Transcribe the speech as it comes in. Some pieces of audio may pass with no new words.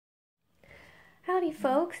Howdy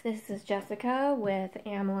folks, this is Jessica with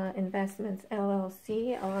Amla Investments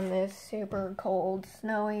LLC on this super cold,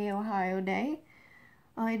 snowy Ohio day.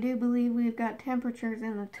 I do believe we've got temperatures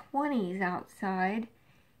in the 20s outside,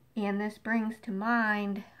 and this brings to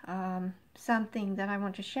mind something that I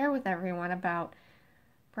want to share with everyone about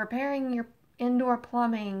preparing your indoor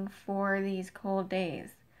plumbing for these cold days.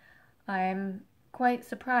 I'm quite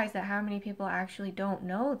surprised at how many people actually don't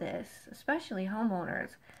know this, especially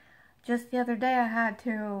homeowners. Just the other day I had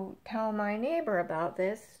to tell my neighbor about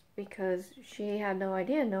this because she had no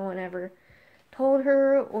idea. No one ever told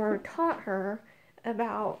her or taught her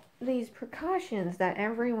about these precautions that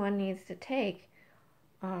everyone needs to take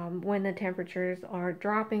when the temperatures are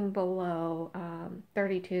dropping below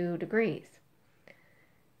 32 degrees.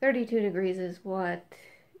 32 degrees is what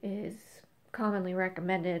is commonly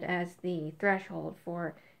recommended as the threshold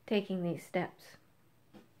for taking these steps.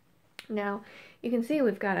 Now, you can see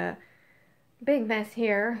we've got a big mess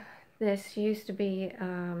here. This used to be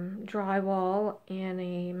drywall and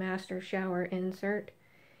a master shower insert,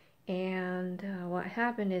 and what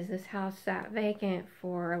happened is this house sat vacant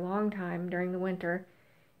for a long time during the winter,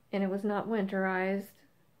 and it was not winterized.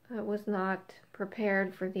 It was not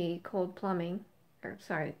prepared for the cold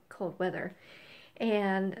cold weather.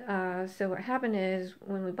 And so what happened is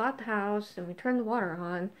when we bought the house and we turned the water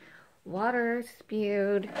on, water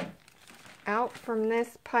spewed out from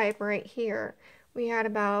this pipe right here. We had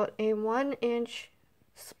about a 1-inch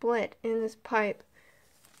split in this pipe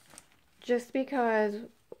just because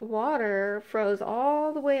water froze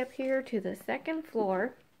all the way up here to the second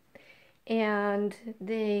floor, and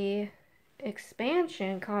the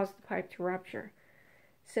expansion caused the pipe to rupture.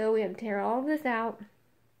 So we had to tear all of this out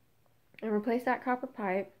and replace that copper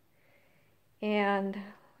pipe, and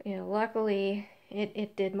luckily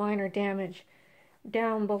it did minor damage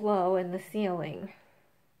down below in the ceiling.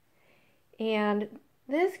 And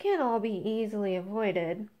this can all be easily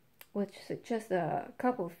avoided with just a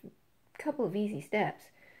couple of easy steps.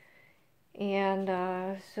 And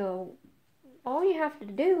so all you have to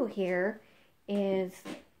do here is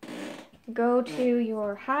go to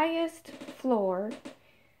your highest floor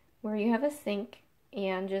where you have a sink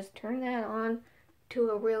and just turn that on to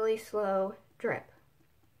a really slow drip.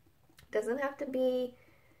 It doesn't have to be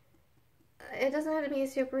a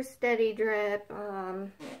super steady drip,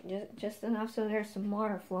 just enough so there's some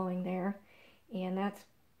water flowing there, and that's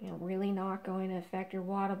really not going to affect your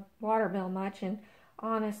water bill much. And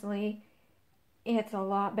honestly, it's a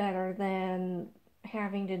lot better than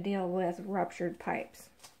having to deal with ruptured pipes.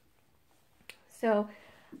 So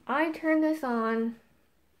I turn this on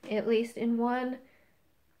at least in one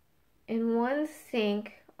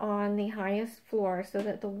sink on the highest floor so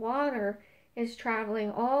that the water is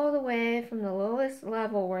traveling all the way from the lowest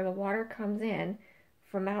level where the water comes in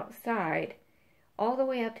from outside all the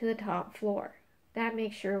way up to the top floor. That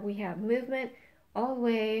makes sure we have movement all the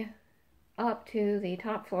way up to the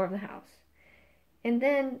top floor of the house. And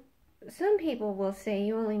then some people will say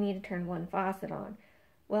you only need to turn one faucet on.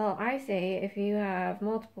 Well, I say if you have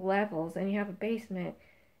multiple levels and you have a basement,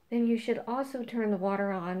 then you should also turn the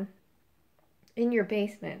water on in your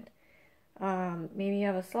basement. Maybe you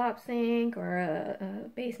have a slop sink or a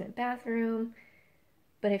basement bathroom.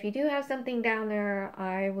 But if you do have something down there,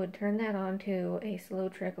 I would turn that on to a slow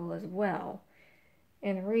trickle as well.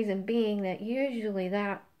 And the reason being that usually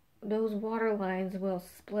those water lines will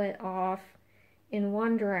split off in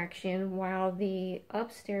one direction while the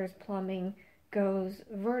upstairs plumbing goes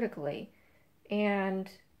vertically. And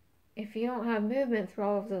if you don't have movement through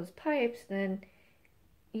all of those pipes, then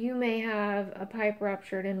you may have a pipe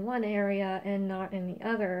ruptured in one area and not in the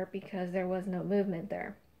other because there was no movement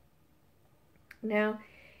there. Now,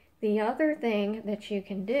 the other thing that you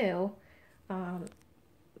can do,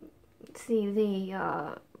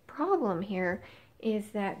 the problem here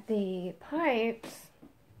is that the pipes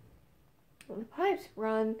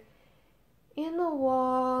run in the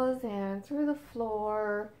walls and through the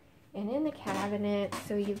floor and in the cabinet.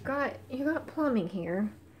 So you've got plumbing here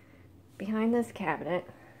behind this cabinet,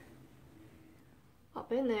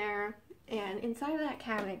 up in there, and inside of that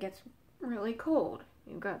cabinet gets really cold.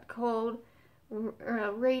 You've got cold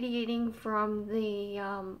radiating from the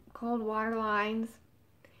cold water lines,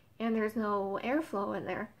 and there's no airflow in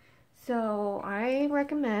there. So I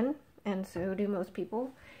recommend, and so do most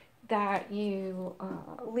people, that you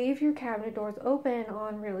leave your cabinet doors open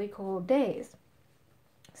on really cold days,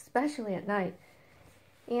 especially at night.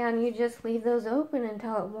 And you just leave those open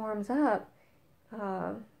until it warms up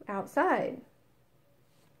outside.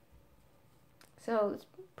 So it's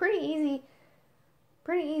pretty easy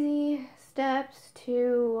steps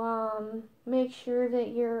to make sure that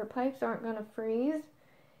your pipes aren't going to freeze.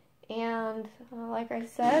 And like I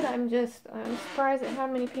said, I'm surprised at how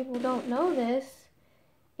many people don't know this,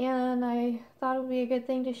 and I thought it would be a good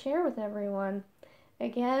thing to share with everyone.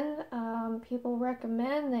 Again, people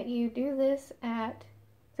recommend that you do this at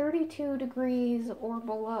 32 degrees or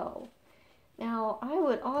below. Now, I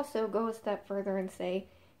would also go a step further and say,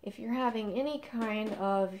 if you're having any kind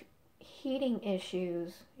of heating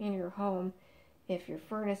issues in your home, if your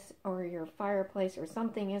furnace or your fireplace or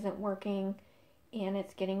something isn't working and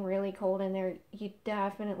it's getting really cold in there, you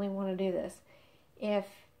definitely want to do this. If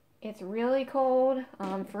it's really cold,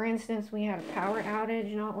 for instance, we had a power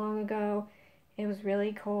outage not long ago. It was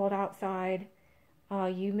really cold outside.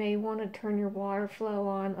 You may want to turn your water flow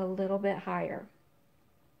on a little bit higher.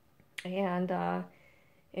 And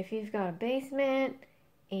if you've got a basement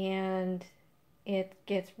and it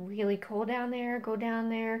gets really cold down there, go down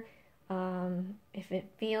there. If it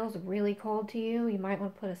feels really cold to you, you might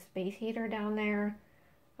want to put a space heater down there.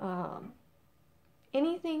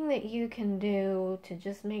 Anything that you can do to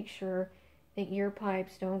just make sure that your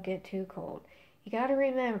pipes don't get too cold. You got to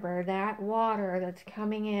remember that water that's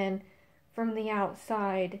coming in from the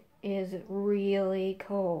outside is really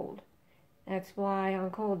cold. That's why on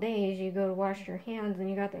cold days you go to wash your hands and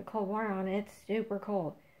you got that cold water on, it's super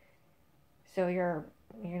cold. So you're,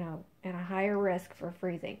 at a higher risk for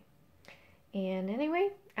freezing. And anyway,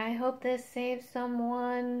 I hope this saves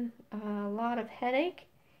someone a lot of headache.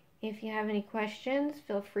 If you have any questions,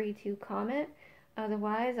 feel free to comment.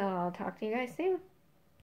 Otherwise, I'll talk to you guys soon.